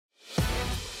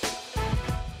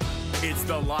It's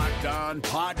the Locked On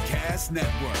Podcast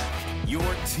Network, your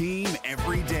team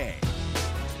every day.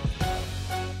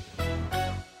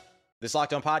 This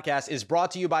Locked On Podcast is brought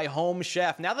to you by Home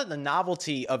Chef. Now that the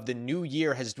novelty of the new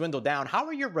year has dwindled down, how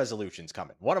are your resolutions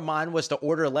coming? One of mine was to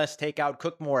order less takeout,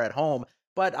 cook more at home,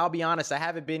 but I'll be honest, I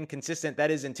haven't been consistent. That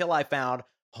is until I found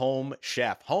Home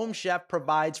Chef. Home Chef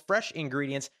provides fresh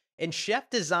ingredients and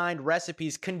chef-designed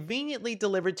recipes conveniently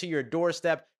delivered to your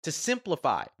doorstep to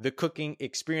simplify the cooking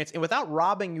experience and without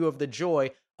robbing you of the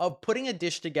joy of putting a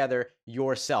dish together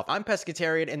yourself. I'm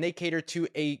pescatarian, and they cater to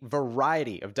a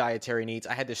variety of dietary needs.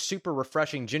 I had this super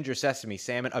refreshing ginger sesame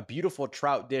salmon, a beautiful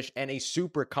trout dish, and a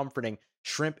super comforting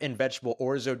shrimp and vegetable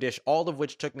orzo dish, all of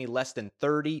which took me less than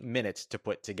 30 minutes to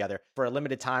put together. For a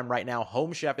limited time right now,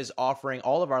 Home Chef is offering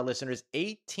all of our listeners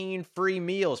 18 free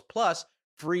meals, plus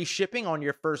free shipping on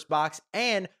your first box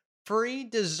and free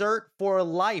dessert for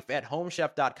life at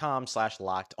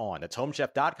homechef.com/lockedon. That's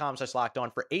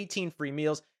homechef.com/lockedon for 18 free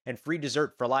meals and free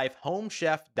dessert for life.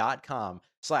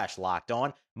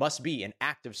 Homechef.com/lockedon. Must be an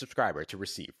active subscriber to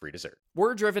receive free dessert.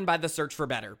 We're driven by the search for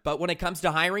better, but when it comes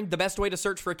to hiring, the best way to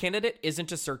search for a candidate isn't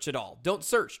to search at all. Don't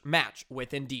search, match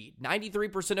with Indeed.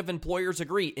 93% of employers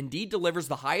agree Indeed delivers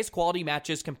the highest quality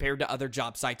matches compared to other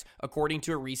job sites, according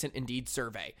to a recent Indeed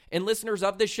survey. And listeners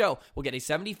of this show will get a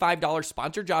 $75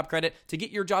 sponsored job credit to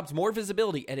get your jobs more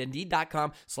visibility at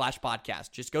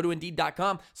Indeed.com/podcast. Just go to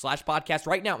Indeed.com/podcast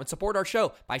right now and support our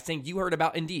show by saying you heard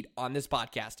about Indeed on this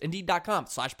podcast.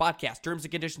 Indeed.com/podcast. Terms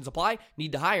and conditions apply.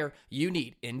 Need to hire? You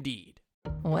need Indeed.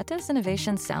 What does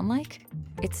innovation sound like?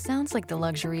 It sounds like the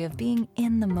luxury of being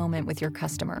in the moment with your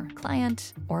customer,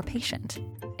 client, or patient.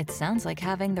 It sounds like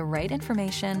having the right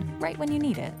information right when you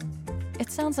need it.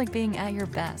 It sounds like being at your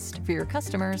best for your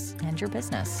customers and your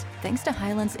business. Thanks to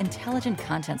Hyland's intelligent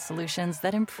content solutions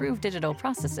that improve digital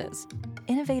processes,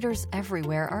 innovators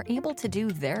everywhere are able to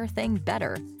do their thing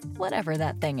better, whatever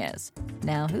that thing is.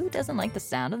 Now, who doesn't like the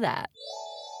sound of that?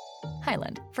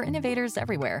 Hyland, for innovators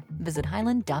everywhere. Visit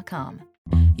Hyland.com.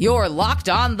 You're Locked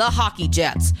On the Hockey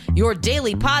Jets, your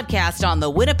daily podcast on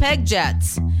the Winnipeg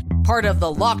Jets. Part of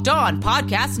the Locked On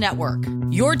Podcast Network,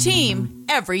 your team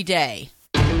every day.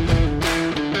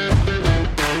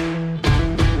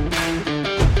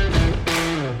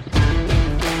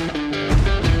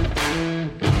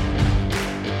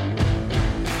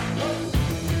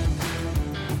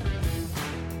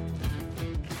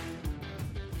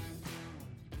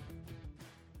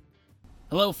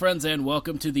 Hello, friends, and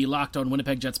welcome to the Locked On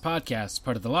Winnipeg Jets podcast,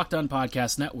 part of the Locked On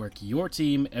Podcast Network, your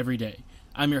team every day.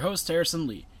 I'm your host, Harrison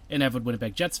Lee, an avid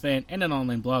Winnipeg Jets fan and an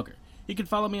online blogger. You can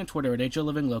follow me on Twitter at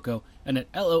HOLivingLoco and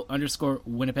at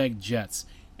LO_Winnipeg Jets.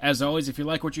 As always, if you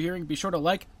like what you're hearing, be sure to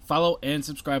like, follow, and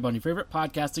subscribe on your favorite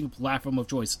podcasting platform of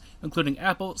choice, including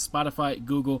Apple, Spotify,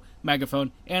 Google,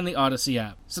 Megaphone, and the Odyssey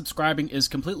app. Subscribing is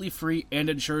completely free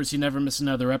and ensures you never miss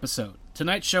another episode.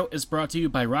 Tonight's show is brought to you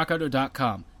by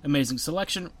RockAuto.com. Amazing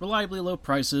selection, reliably low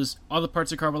prices, all the parts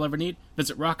your car will ever need.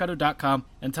 Visit RockAuto.com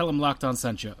and tell them Locked On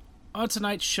sent you. On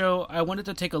tonight's show, I wanted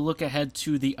to take a look ahead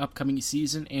to the upcoming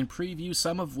season and preview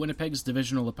some of Winnipeg's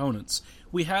divisional opponents.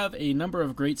 We have a number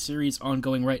of great series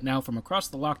ongoing right now from across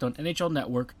the Locked On NHL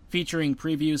network, featuring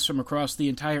previews from across the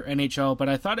entire NHL, but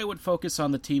I thought I would focus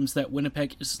on the teams that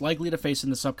Winnipeg is likely to face in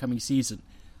this upcoming season.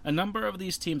 A number of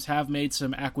these teams have made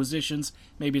some acquisitions,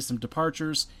 maybe some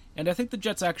departures, and I think the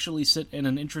Jets actually sit in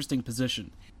an interesting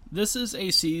position. This is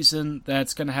a season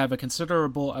that's going to have a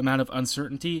considerable amount of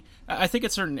uncertainty, I think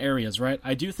at certain areas, right?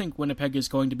 I do think Winnipeg is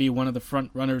going to be one of the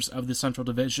front runners of the Central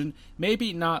Division.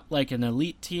 Maybe not like an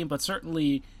elite team, but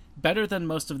certainly better than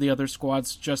most of the other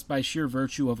squads just by sheer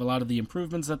virtue of a lot of the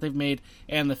improvements that they've made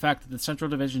and the fact that the Central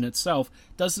Division itself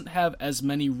doesn't have as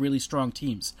many really strong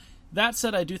teams. That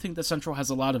said, I do think the Central has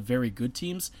a lot of very good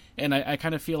teams, and I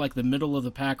kind of feel like the middle of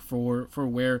the pack for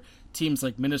where teams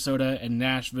like Minnesota and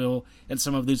Nashville and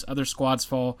some of these other squads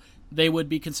fall, they would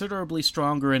be considerably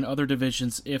stronger in other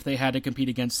divisions if they had to compete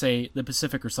against, say, the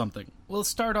Pacific or something. We'll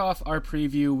start off our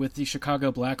preview with the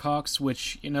Chicago Blackhawks,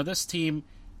 which, this team,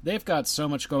 they've got so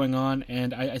much going on,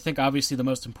 and I think obviously the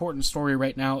most important story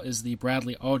right now is the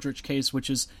Bradley Aldrich case, which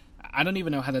is, I don't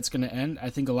even know how that's going to end. I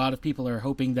think a lot of people are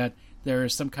hoping that there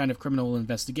is some kind of criminal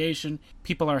investigation.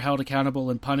 People are held accountable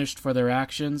and punished for their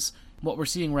actions. What we're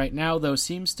seeing right now, though,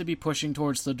 seems to be pushing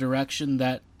towards the direction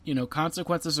that,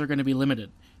 consequences are going to be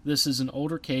limited. This is an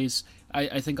older case.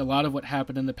 I think a lot of what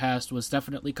happened in the past was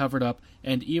definitely covered up,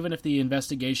 and even if the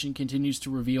investigation continues to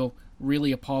reveal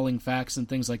really appalling facts and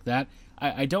things like that,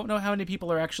 I don't know how many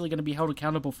people are actually going to be held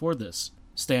accountable for this.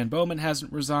 Stan Bowman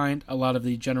hasn't resigned. A lot of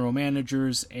the general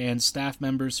managers and staff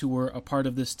members who were a part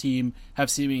of this team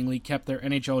have seemingly kept their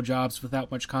NHL jobs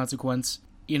without much consequence.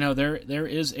 there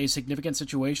is a significant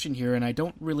situation here, and I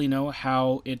don't really know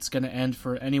how it's going to end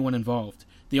for anyone involved.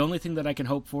 The only thing that I can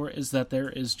hope for is that there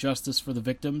is justice for the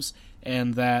victims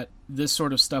and that this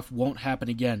sort of stuff won't happen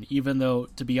again, even though,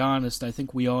 to be honest, I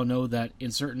think we all know that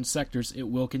in certain sectors it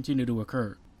will continue to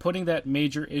occur. Putting that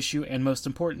major issue and most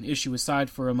important issue aside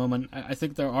for a moment, I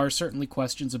think there are certainly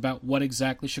questions about what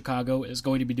exactly Chicago is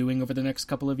going to be doing over the next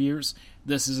couple of years.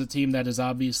 This is a team that has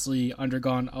obviously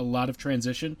undergone a lot of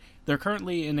transition. They're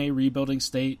currently in a rebuilding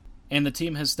state, and the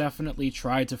team has definitely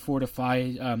tried to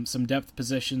fortify some depth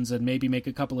positions and maybe make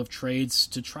a couple of trades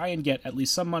to try and get at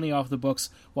least some money off the books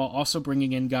while also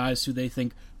bringing in guys who they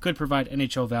think could provide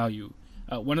NHL value.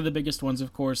 One of the biggest ones,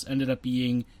 of course, ended up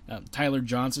being Tyler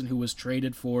Johnson, who was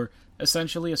traded for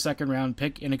essentially a second-round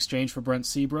pick in exchange for Brent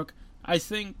Seabrook. I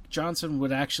think Johnson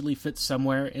would actually fit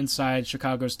somewhere inside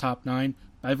Chicago's top 9.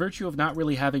 By virtue of not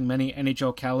really having many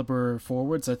NHL-caliber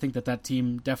forwards, I think that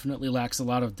team definitely lacks a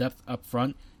lot of depth up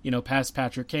front. Past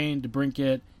Patrick Kane,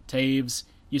 DeBrincat, Taves,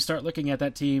 you start looking at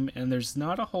that team, and there's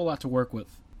not a whole lot to work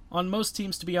with. On most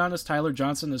teams, to be honest, Tyler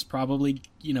Johnson is probably,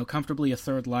 comfortably a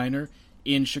third liner.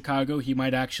 In Chicago, he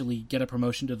might actually get a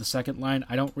promotion to the second line.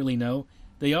 I don't really know.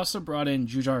 They also brought in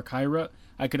Jujhar Khaira.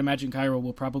 I could imagine Khaira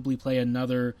will probably play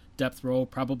another depth role,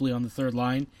 probably on the third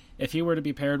line. If he were to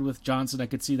be paired with Johnson, I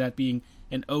could see that being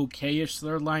an okay-ish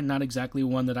third line, not exactly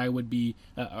one that I would be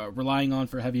relying on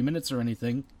for heavy minutes or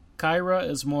anything. Khaira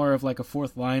is more of like a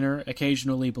fourth liner,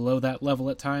 occasionally below that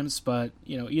level at times, but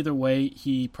either way,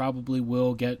 he probably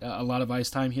will get a lot of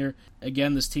ice time here.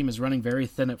 Again, this team is running very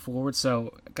thin at forward,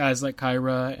 so guys like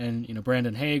Khaira and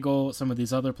Brandon Hagel, some of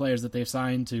these other players that they've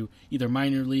signed to either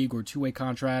minor league or two-way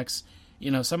contracts,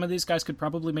 some of these guys could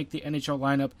probably make the NHL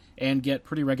lineup and get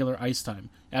pretty regular ice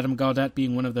time. Adam Gaudette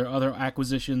being one of their other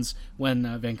acquisitions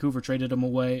when Vancouver traded him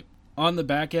away. On the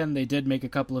back end, they did make a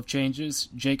couple of changes.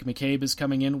 Jake McCabe is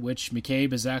coming in, which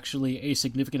McCabe is actually a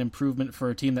significant improvement for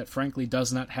a team that frankly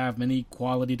does not have many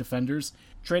quality defenders.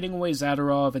 Trading away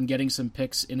Zadorov and getting some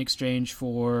picks in exchange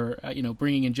for,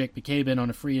 bringing in Jake McCabe in on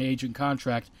a free agent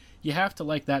contract, you have to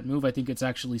like that move. I think it's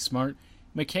actually smart.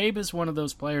 McCabe is one of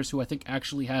those players who I think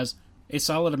actually has a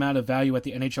solid amount of value at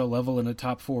the NHL level in a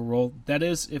top 4 role. That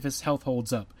is, if his health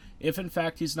holds up. If, in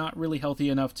fact, he's not really healthy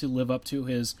enough to live up to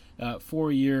his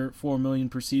 4-year, $4 million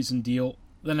per season deal,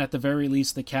 then at the very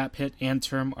least the cap hit and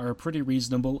term are pretty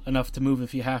reasonable, enough to move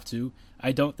if you have to.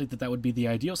 I don't think that would be the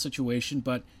ideal situation,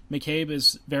 but McCabe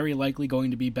is very likely going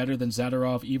to be better than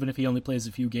Zadorov, even if he only plays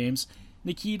a few games.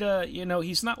 Nikita,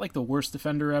 he's not like the worst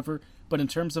defender ever, but in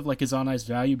terms of like his on-ice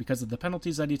value because of the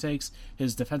penalties that he takes,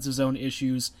 his defensive zone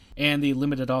issues, and the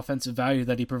limited offensive value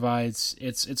that he provides,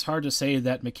 it's hard to say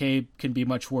that McCabe can be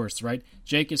much worse, right?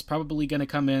 Jake is probably going to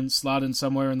come in, slot in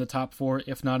somewhere in the top 4,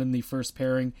 if not in the first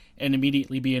pairing, and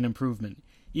immediately be an improvement.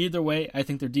 Either way, I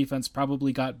think their defense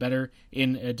probably got better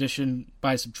in addition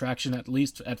by subtraction, at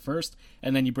least at first,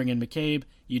 and then you bring in McCabe,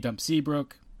 you dump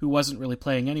Seabrook, who wasn't really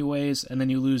playing anyways, and then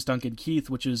you lose Duncan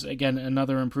Keith, which is, again,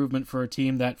 another improvement for a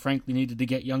team that frankly needed to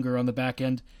get younger on the back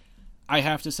end. I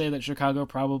have to say that Chicago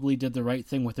probably did the right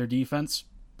thing with their defense,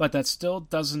 but that still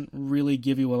doesn't really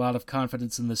give you a lot of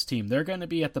confidence in this team. They're going to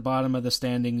be at the bottom of the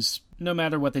standings no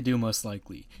matter what they do, most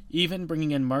likely. Even bringing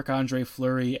in Marc-Andre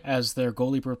Fleury as their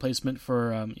goalie replacement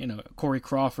for, Corey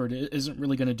Crawford isn't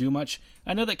really going to do much.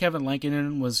 I know that Kevin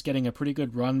Lankinen was getting a pretty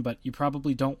good run, but you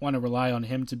probably don't want to rely on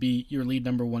him to be your lead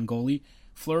number 1 goalie.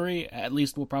 Fleury at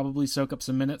least will probably soak up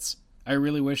some minutes. I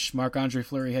really wish Marc-Andre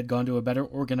Fleury had gone to a better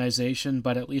organization,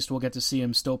 but at least we'll get to see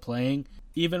him still playing.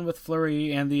 Even with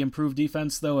Fleury and the improved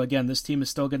defense, though, again, this team is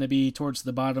still going to be towards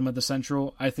the bottom of the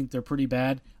Central. I think they're pretty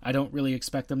bad. I don't really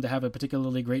expect them to have a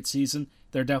particularly great season.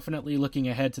 They're definitely looking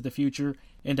ahead to the future.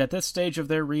 And at this stage of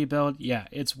their rebuild,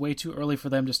 it's way too early for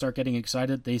them to start getting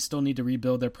excited. They still need to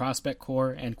rebuild their prospect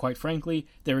core, and quite frankly,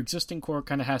 their existing core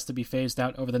kind of has to be phased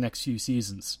out over the next few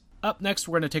seasons. Up next,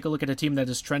 we're going to take a look at a team that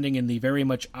is trending in the very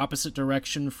much opposite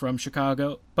direction from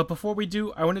Chicago. But before we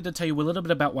do, I wanted to tell you a little bit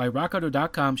about why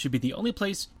RockAuto.com should be the only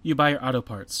place you buy your auto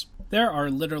parts. There are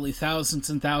literally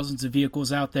thousands and thousands of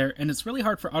vehicles out there, and it's really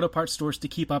hard for auto parts stores to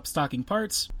keep up stocking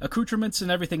parts, accoutrements, and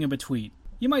everything in between.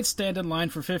 You might stand in line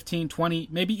for 15, 20,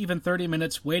 maybe even 30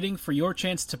 minutes waiting for your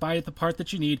chance to buy the part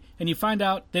that you need, and you find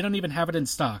out they don't even have it in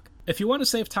stock. If you want to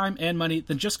save time and money,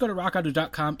 then just go to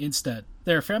RockAuto.com instead.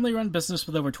 They're a family-run business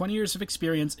with over 20 years of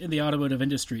experience in the automotive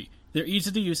industry. Their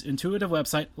easy-to-use, intuitive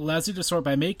website allows you to sort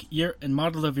by make, year, and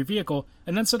model of your vehicle,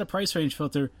 and then set a price range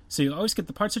filter so you always get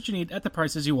the parts that you need at the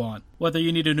prices you want. Whether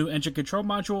you need a new engine control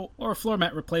module or a floor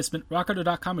mat replacement,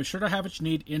 RockAuto.com is sure to have what you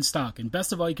need in stock. And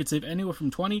best of all, you can save anywhere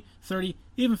from 20, 30,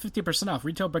 even 50% off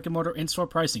retail brick-and-mortar in-store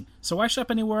pricing. So why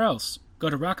shop anywhere else? Go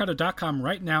to rockauto.com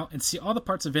right now and see all the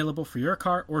parts available for your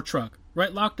car or truck.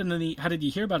 Right locked in the How Did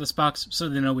You Hear About Us box so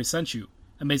they know we sent you.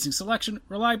 Amazing selection,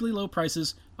 reliably low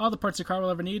prices, all the parts your car will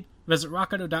ever need. Visit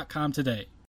rockauto.com today.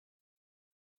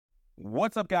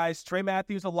 What's up, guys? Trey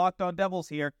Matthews of Locked On Devils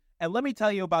here, and let me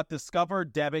tell you about Discover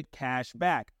Debit Cash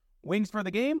Back. Wings for the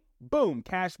game? Boom,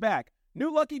 cash back.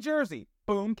 New lucky jersey?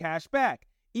 Boom, cash back.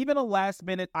 Even a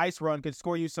last-minute ice run could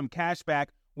score you some cash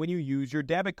back when you use your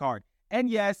debit card. And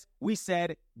yes, we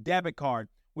said debit card.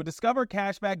 With Discover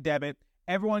Cashback Debit,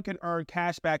 everyone can earn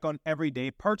cash back on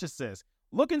everyday purchases.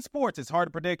 Look, in sports, it's hard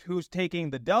to predict who's taking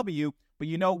the W, but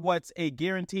you know what's a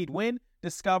guaranteed win?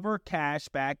 Discover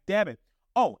Cashback Debit.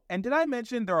 Oh, and did I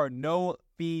mention there are no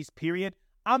fees, period?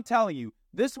 I'm telling you,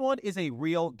 this one is a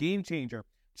real game changer.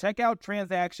 Check out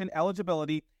transaction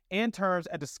eligibility and terms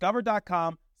at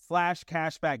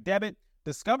discover.com/cashbackdebit.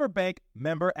 Discover Bank,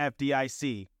 member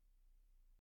FDIC.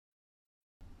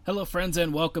 Hello, friends,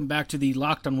 and welcome back to the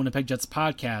Locked on Winnipeg Jets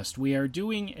podcast. We are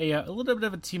doing a little bit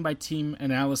of a team-by-team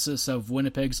analysis of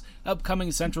Winnipeg's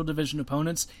upcoming Central Division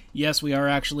opponents. Yes, we are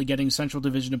actually getting Central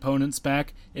Division opponents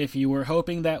back. If you were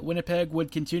hoping that Winnipeg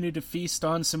would continue to feast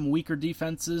on some weaker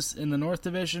defenses in the North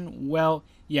Division, well,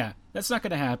 yeah, that's not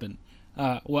going to happen.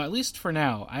 Well, at least for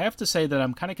now. I have to say that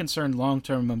I'm kind of concerned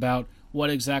long-term about what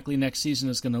exactly next season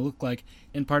is going to look like,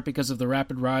 in part because of the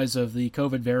rapid rise of the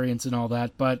COVID variants and all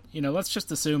that. But, let's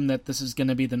just assume that this is going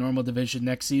to be the normal division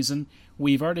next season.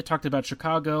 We've already talked about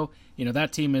Chicago.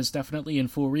 That team is definitely in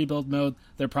full rebuild mode.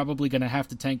 They're probably going to have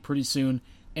to tank pretty soon.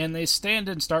 And they stand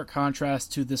in stark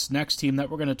contrast to this next team that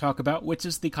we're going to talk about, which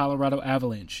is the Colorado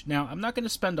Avalanche. Now, I'm not going to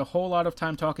spend a whole lot of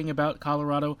time talking about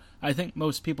Colorado. I think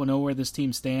most people know where this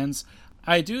team stands.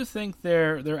 I do think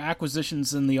their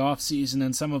acquisitions in the offseason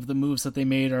and some of the moves that they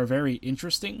made are very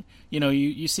interesting.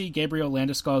 You see Gabriel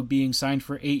Landeskog being signed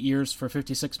for 8 years for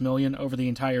 $56 million over the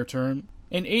entire term.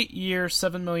 An 8-year,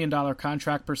 $7 million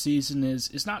contract per season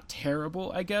is not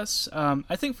terrible, I guess.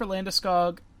 I think for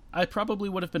Landeskog, I probably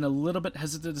would have been a little bit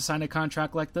hesitant to sign a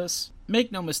contract like this.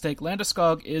 Make no mistake,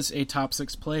 Landeskog is a top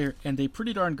 6 player, and a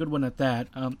pretty darn good one at that.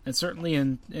 And certainly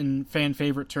in fan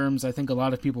favorite terms, I think a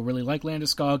lot of people really like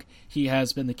Landeskog. He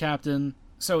has been the captain.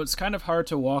 So it's kind of hard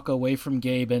to walk away from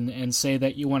Gabe and say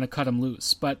that you want to cut him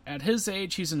loose. But at his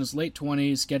age, he's in his late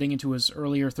 20s, getting into his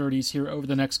earlier 30s here over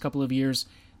the next couple of years.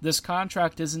 This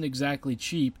contract isn't exactly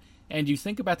cheap. And you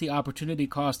think about the opportunity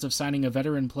cost of signing a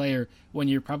veteran player when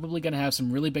you're probably going to have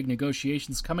some really big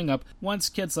negotiations coming up once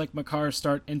kids like Makar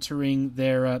start entering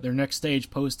their next stage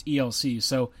post-ELC.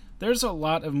 So there's a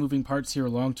lot of moving parts here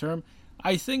long-term.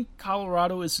 I think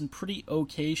Colorado is in pretty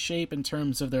okay shape in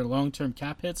terms of their long-term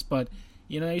cap hits, but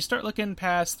you start looking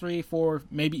past 3, 4,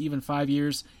 maybe even 5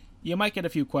 years, you might get a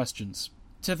few questions.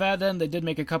 To that end, they did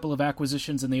make a couple of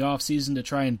acquisitions in the offseason to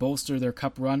try and bolster their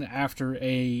cup run after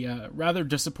a rather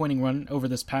disappointing run over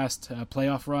this past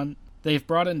playoff run. They've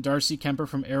brought in Darcy Kuemper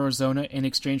from Arizona in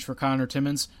exchange for Connor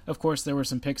Timmins. Of course, there were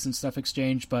some picks and stuff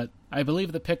exchanged, but I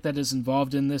believe the pick that is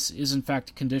involved in this is in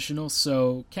fact conditional,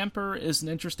 so Kuemper is an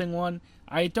interesting one.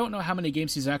 I don't know how many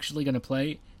games he's actually going to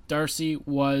play. Darcy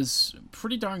was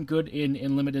pretty darn good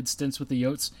in limited stints with the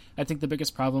Yotes. I think the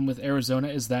biggest problem with Arizona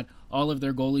is that all of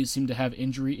their goalies seem to have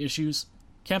injury issues.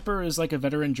 Kuemper is like a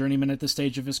veteran journeyman at this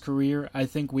stage of his career. I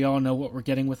think we all know what we're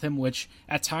getting with him, which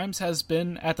at times has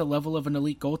been at the level of an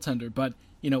elite goaltender. But,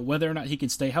 whether or not he can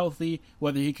stay healthy,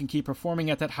 whether he can keep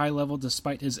performing at that high level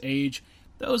despite his age,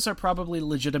 those are probably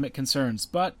legitimate concerns.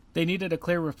 But they needed a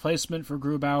clear replacement for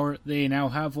Grubauer. They now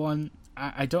have one.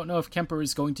 I don't know if Kuemper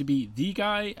is going to be the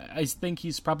guy. I think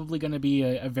he's probably going to be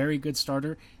a very good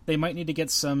starter. They might need to get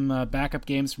some backup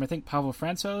games from, I think Pavel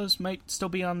Francouz might still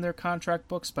be on their contract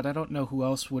books, but I don't know who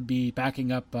else would be backing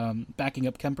up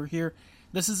Kuemper here.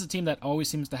 This is a team that always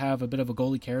seems to have a bit of a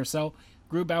goalie carousel.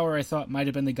 Grubauer, I thought, might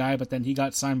have been the guy, but then he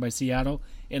got signed by Seattle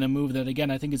in a move that,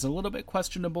 again, I think is a little bit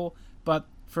questionable. But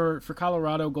for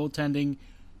Colorado, goaltending,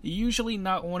 usually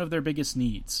not one of their biggest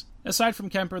needs. Aside from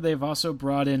Kuemper, they've also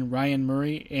brought in Ryan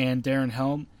Murray and Darren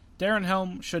Helm. Darren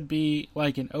Helm should be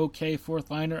like an okay fourth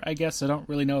liner, I guess. I don't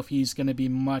really know if he's going to be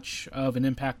much of an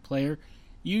impact player.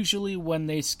 Usually when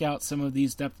they scout some of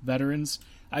these depth veterans,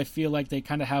 I feel like they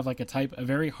kind of have like a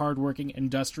very hardworking,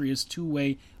 industrious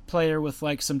two-way player with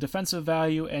like some defensive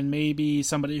value and maybe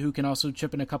somebody who can also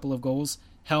chip in a couple of goals.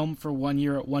 Helm for 1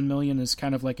 year at $1 million is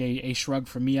kind of like a shrug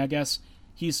for me, I guess.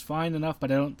 He's fine enough,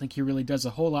 but I don't think he really does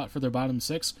a whole lot for their bottom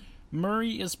six.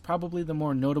 Murray is probably the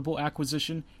more notable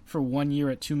acquisition for 1 year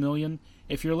at $2 million.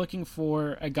 If you're looking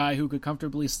for a guy who could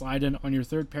comfortably slide in on your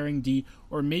third pairing D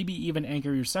or maybe even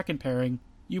anchor your second pairing,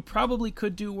 you probably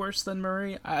could do worse than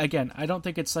Murray. Again, I don't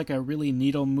think it's like a really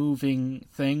needle-moving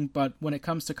thing, but when it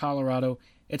comes to Colorado,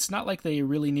 it's not like they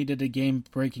really needed a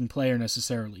game-breaking player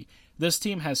necessarily. This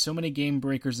team has so many game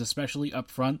breakers, especially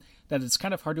up front, that it's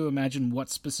kind of hard to imagine what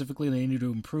specifically they need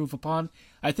to improve upon.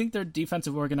 I think their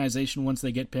defensive organization, once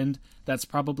they get pinned, that's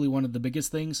probably one of the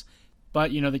biggest things.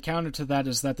 But, the counter to that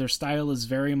is that their style is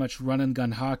very much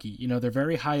run-and-gun hockey. They're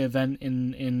very high event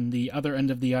in the other end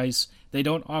of the ice. They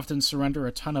don't often surrender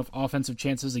a ton of offensive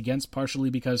chances against, partially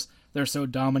because they're so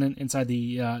dominant inside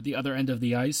the other end of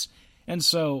the ice. And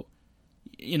so,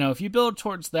 if you build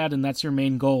towards that and that's your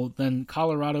main goal, then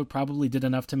Colorado probably did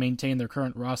enough to maintain their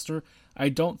current roster. I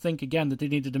don't think, again, that they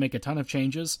needed to make a ton of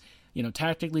changes.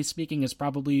 Tactically speaking is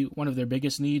probably one of their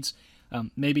biggest needs.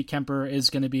 Maybe Kemper is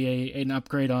going to be an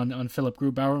upgrade on Philip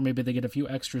Grubauer. Maybe they get a few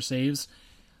extra saves.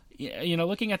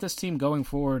 Looking at this team going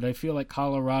forward, I feel like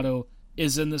Colorado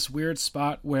is in this weird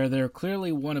spot where they're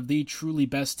clearly one of the truly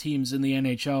best teams in the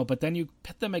NHL, but then you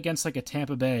pit them against like a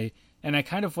Tampa Bay, and I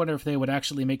kind of wonder if they would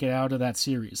actually make it out of that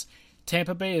series.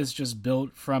 Tampa Bay is just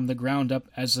built from the ground up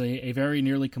as a very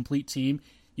nearly complete team.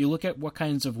 You look at what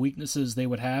kinds of weaknesses they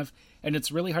would have, and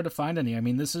it's really hard to find any. I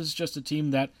mean, this is just a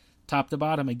team that, top to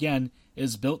bottom, again,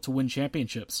 is built to win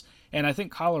championships. And I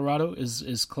think Colorado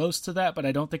is close to that, but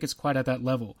I don't think it's quite at that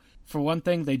level. For one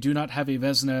thing, they do not have a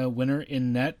Vezina winner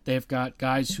in net. They've got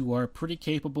guys who are pretty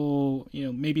capable,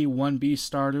 maybe 1B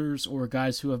starters or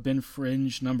guys who have been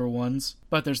fringe number ones.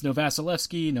 But there's no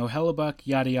Vasilevsky, no Hellebuck,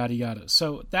 yada, yada, yada.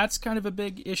 So that's kind of a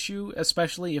big issue,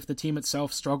 especially if the team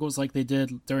itself struggles like they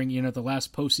did during, the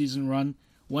last postseason run.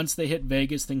 Once they hit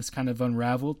Vegas, things kind of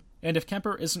unraveled. And if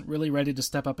Kemper isn't really ready to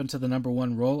step up into the number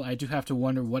one role, I do have to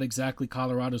wonder what exactly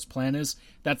Colorado's plan is.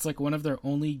 That's like one of their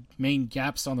only main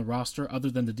gaps on the roster other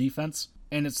than the defense.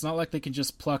 And it's not like they can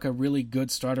just pluck a really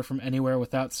good starter from anywhere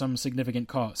without some significant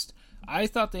cost. I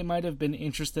thought they might have been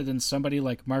interested in somebody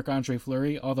like Marc-Andre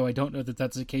Fleury, although I don't know that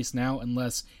that's the case now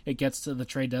unless it gets to the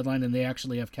trade deadline and they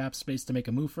actually have cap space to make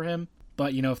a move for him.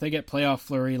 But, if they get playoff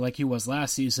Fleury like he was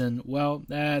last season, well,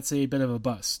 that's a bit of a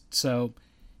bust. So,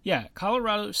 yeah,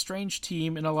 Colorado, strange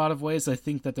team in a lot of ways. I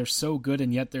think that they're so good,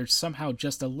 and yet they're somehow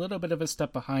just a little bit of a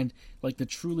step behind, like the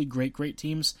truly great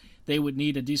teams. They would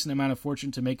need a decent amount of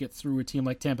fortune to make it through a team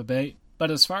like Tampa Bay.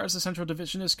 But as far as the Central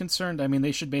Division is concerned, I mean,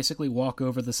 they should basically walk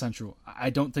over the Central. I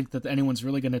don't think that anyone's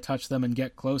really going to touch them and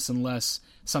get close unless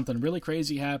something really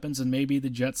crazy happens and maybe the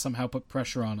Jets somehow put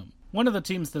pressure on them. One of the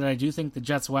teams that I do think the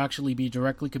Jets will actually be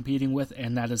directly competing with,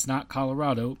 and that is not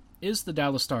Colorado, is the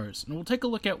Dallas Stars, and we'll take a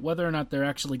look at whether or not they're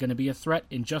actually going to be a threat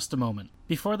in just a moment.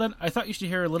 Before then, I thought you should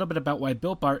hear a little bit about why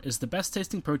Built Bar is the best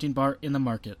tasting protein bar in the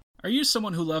market. Are you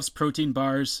someone who loves protein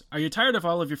bars? Are you tired of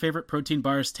all of your favorite protein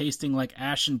bars tasting like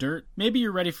ash and dirt? Maybe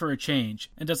you're ready for a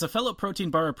change, and as a fellow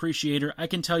protein bar appreciator, I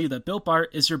can tell you that Built Bar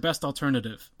is your best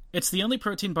alternative. It's the only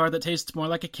protein bar that tastes more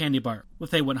like a candy bar,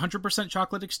 with a 100%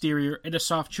 chocolate exterior and a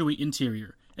soft, chewy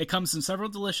interior. It comes in several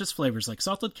delicious flavors like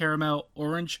salted caramel,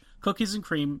 orange, cookies and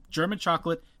cream, German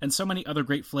chocolate, and so many other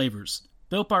great flavors.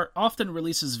 Built Bar often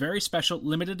releases very special,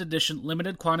 limited edition,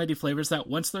 limited quantity flavors that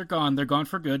once they're gone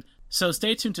for good, so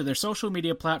stay tuned to their social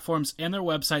media platforms and their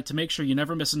website to make sure you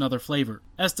never miss another flavor.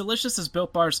 As delicious as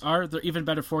Built Bars are, they're even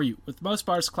better for you, with most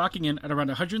bars clocking in at around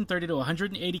 130 to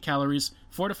 180 calories,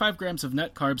 4 to 5 grams of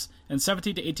net carbs, and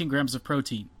 17 to 18 grams of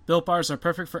protein. Built Bars are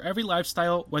perfect for every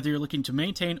lifestyle, whether you're looking to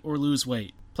maintain or lose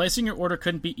weight. Placing your order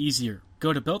couldn't be easier.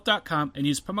 Go to Built.com and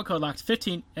use promo code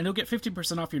LOCKED15 and you'll get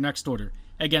 15% off your next order.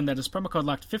 Again, that is promo code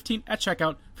LOCKED15 at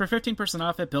checkout for 15%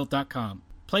 off at Built.com.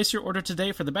 Place your order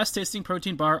today for the best tasting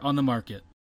protein bar on the market.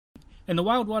 In the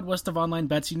wild west of online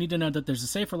bets, you need to know that there's a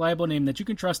safe, reliable name that you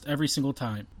can trust every single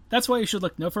time. That's why you should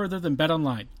look no further than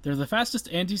BetOnline. They're the fastest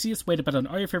and easiest way to bet on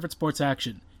all your favorite sports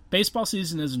action. Baseball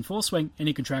season is in full swing, and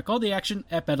you can track all the action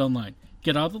at BetOnline.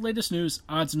 Get all the latest news,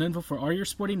 odds, and info for all your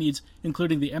sporting needs,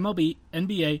 including the MLB,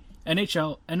 NBA,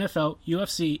 NHL, NFL,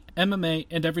 UFC, MMA,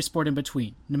 and every sport in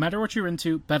between. No matter what you're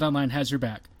into, BetOnline has your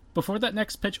back. Before that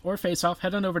next pitch or face-off,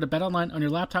 head on over to BetOnline on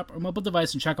your laptop or mobile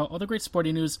device and check out all the great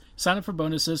sporting news, sign up for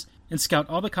bonuses, and scout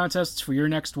all the contests for your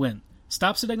next win.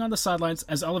 Stop sitting on the sidelines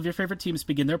as all of your favorite teams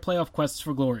begin their playoff quests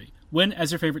for glory. Win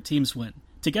as your favorite teams win.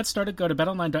 To get started, go to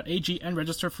betonline.ag and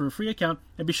register for a free account,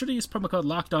 and be sure to use promo code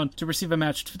LOCKEDON to receive a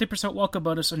matched 50% welcome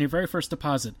bonus on your very first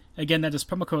deposit. Again, that is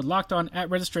promo code LOCKEDON at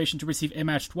registration to receive a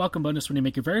matched welcome bonus when you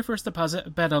make your very first deposit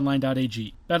at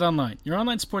betonline.ag. BetOnline, your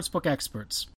online sportsbook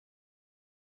experts.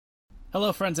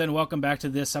 Hello, friends, and welcome back to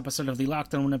this episode of the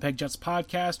Locked On Winnipeg Jets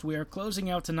podcast. We are closing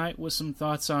out tonight with some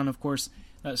thoughts on, of course,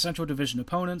 Central Division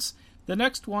opponents. The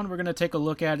next one we're going to take a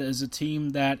look at is a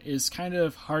team that is kind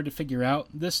of hard to figure out.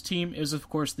 This team is, of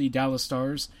course, the Dallas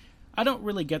Stars. I don't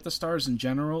really get the Stars in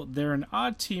general. They're an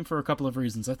odd team for a couple of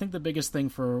reasons. I think the biggest thing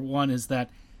for one is that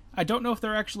I don't know if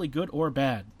they're actually good or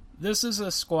bad. This is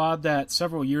a squad that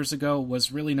several years ago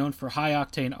was really known for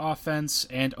high-octane offense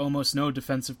and almost no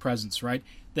defensive presence, right?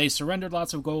 They surrendered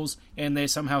lots of goals, and they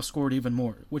somehow scored even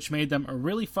more, which made them a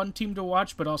really fun team to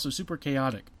watch, but also super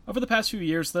chaotic. Over the past few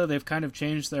years, though, they've kind of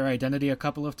changed their identity a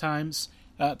couple of times.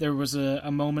 There was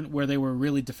a moment where they were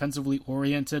really defensively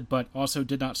oriented, but also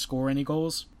did not score any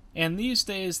goals. And these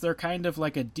days, they're kind of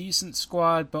like a decent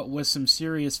squad, but with some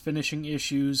serious finishing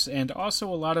issues, and also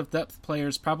a lot of depth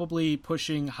players probably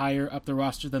pushing higher up the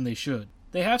roster than they should.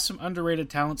 They have some underrated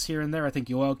talents here and there. I think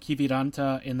Joel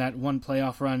Kiviranta in that one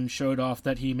playoff run showed off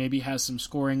that he maybe has some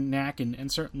scoring knack, and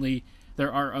certainly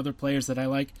there are other players that I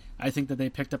like. I think that they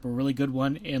picked up a really good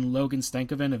one in Logan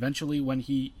Stankoven. Eventually, when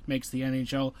he makes the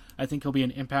NHL, I think he'll be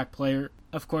an impact player.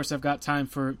 Of course, I've got time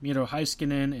for Miro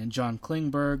Heiskanen and John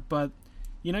Klingberg, but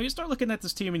you start looking at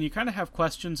this team and you kind of have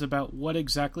questions about what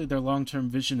exactly their long-term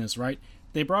vision is, right?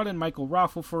 They brought in Michael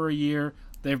Raffl for a year.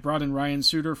 They've brought in Ryan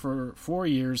Suter for 4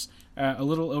 years, a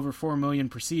little over $4 million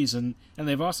per season, and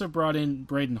they've also brought in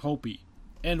Braden Holtby.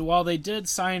 And while they did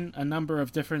sign a number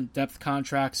of different depth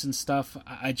contracts and stuff,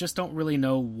 I just don't really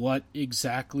know what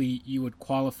exactly you would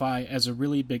qualify as a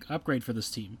really big upgrade for this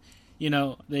team.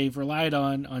 They've relied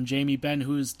on Jamie Benn,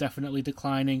 who's definitely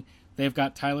declining. They've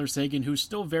got Tyler Seguin, who's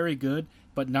still very good,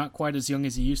 but not quite as young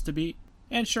as he used to be.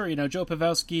 And sure, Joe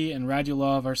Pavelski and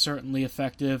Radulov are certainly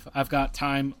effective. I've got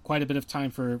quite a bit of time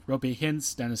for Roope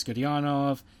Hintz, Denis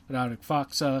Gurianov, Radek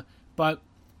Faksa, but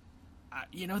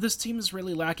this team is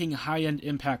really lacking high-end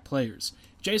impact players.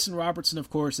 Jason Robertson, of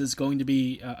course, is going to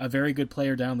be a very good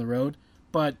player down the road,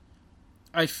 but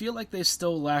I feel like they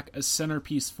still lack a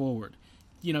centerpiece forward.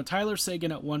 Tyler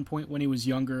Seguin at one point when he was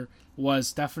younger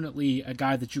was definitely a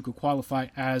guy that you could qualify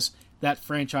as that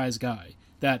franchise guy,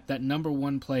 that number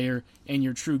one player and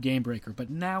your true game breaker. But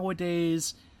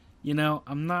nowadays,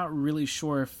 I'm not really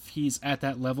sure if he's at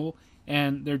that level,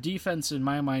 and their defense, in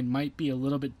my mind, might be a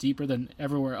little bit deeper than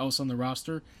everywhere else on the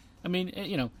roster. I mean,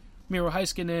 Miro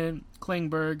Heiskanen,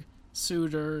 Klingberg,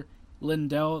 Suter,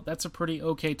 Lindell, that's a pretty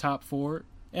okay top four.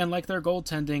 And like their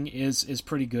goaltending is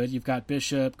pretty good. You've got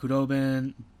Bishop,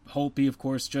 Khudobin, Holtby, of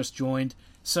course, just joined.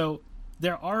 So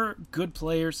there are good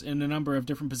players in a number of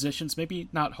different positions. Maybe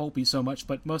not Holtby so much,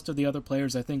 but most of the other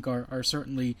players I think are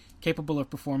certainly capable of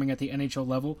performing at the NHL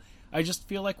level. I just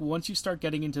feel like once you start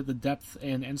getting into the depth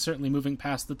and certainly moving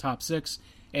past the top six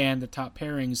and the top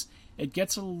pairings, it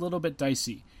gets a little bit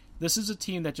dicey. This is a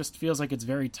team that just feels like it's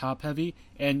very top-heavy,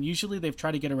 and usually they've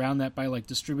tried to get around that by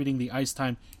distributing the ice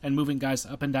time and moving guys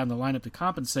up and down the lineup to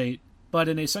compensate. But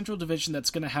in a Central Division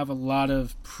that's going to have a lot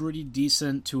of pretty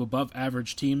decent to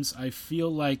above-average teams, I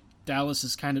feel like Dallas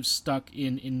is kind of stuck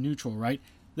in neutral, right?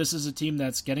 This is a team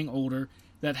that's getting older,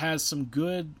 that has some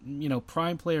good,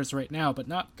 prime players right now, but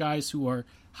not guys who are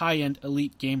high-end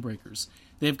elite game breakers.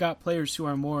 They've got players who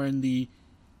are more in the,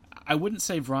 I wouldn't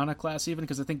say Vrana class even,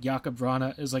 because I think Jakub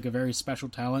Vrana is a very special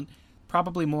talent.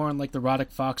 Probably more in the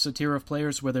Radek Faksa tier of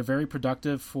players where they're very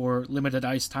productive for limited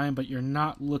ice time, but you're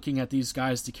not looking at these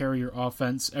guys to carry your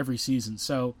offense every season.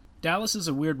 So Dallas is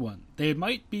a weird one. They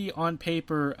might be on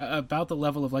paper about the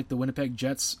level of the Winnipeg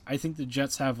Jets. I think the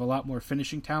Jets have a lot more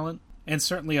finishing talent and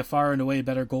certainly a far and away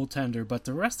better goaltender, but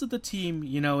the rest of the team,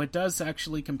 it does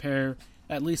actually compare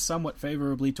at least somewhat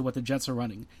favorably to what the Jets are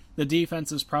running. The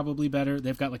defense is probably better.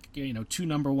 They've got two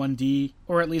number 1D,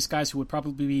 or at least guys who would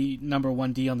probably be number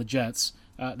 1D on the Jets.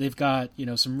 They've got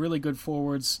some really good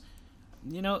forwards.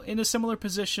 In a similar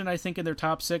position, I think in their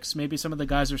top six, maybe some of the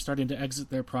guys are starting to exit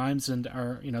their primes and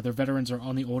are their veterans are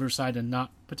on the older side and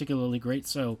not particularly great.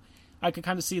 So I could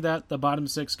kind of see that the bottom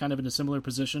six kind of in a similar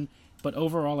position. But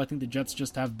overall, I think the Jets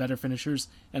just have better finishers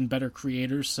and better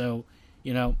creators. So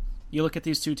you look at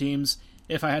these two teams.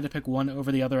 If I had to pick one over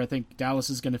the other, I think Dallas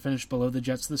is going to finish below the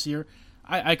Jets this year.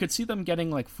 I could see them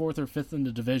getting 4th or 5th in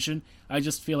the division. I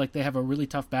just feel like they have a really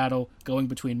tough battle going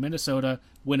between Minnesota,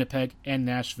 Winnipeg, and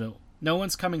Nashville. No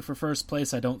one's coming for first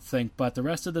place, I don't think, but the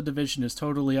rest of the division is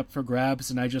totally up for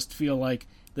grabs, and I just feel like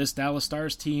this Dallas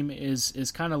Stars team is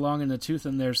kind of long in the tooth,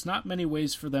 and there's not many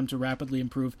ways for them to rapidly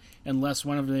improve unless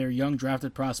one of their young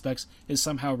drafted prospects is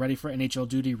somehow ready for NHL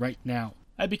duty right now.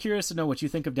 I'd be curious to know what you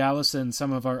think of Dallas and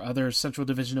some of our other Central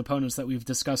Division opponents that we've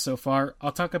discussed so far.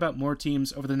 I'll talk about more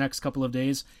teams over the next couple of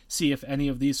days, see if any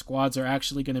of these squads are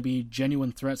actually going to be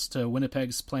genuine threats to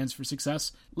Winnipeg's plans for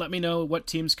success. Let me know what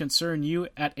teams concern you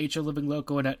at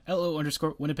HLivingLoco and at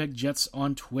LO_Winnipeg Jets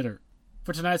on Twitter.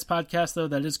 For tonight's podcast, though,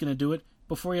 that is going to do it.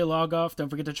 Before you log off, don't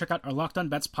forget to check out our Locked On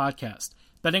Bets podcast.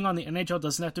 Betting on the NHL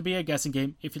doesn't have to be a guessing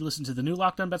game if you listen to the new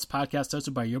Locked On Bets podcast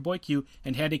hosted by your boy Q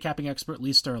and handicapping expert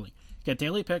Lee Sterling. Get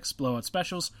daily picks, blowout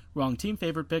specials, wrong team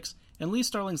favorite picks, and Lee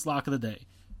Sterling's lock of the day.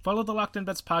 Follow the Locked On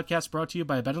Bets podcast brought to you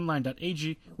by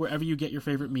BetOnline.ag wherever you get your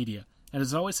favorite media. And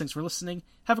as always, thanks for listening.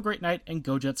 Have a great night, and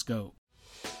go Jets go.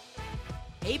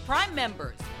 Hey, Prime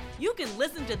members, you can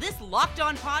listen to this Locked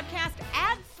On podcast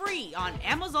ad-free on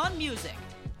Amazon Music.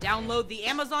 Download the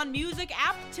Amazon Music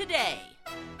app today.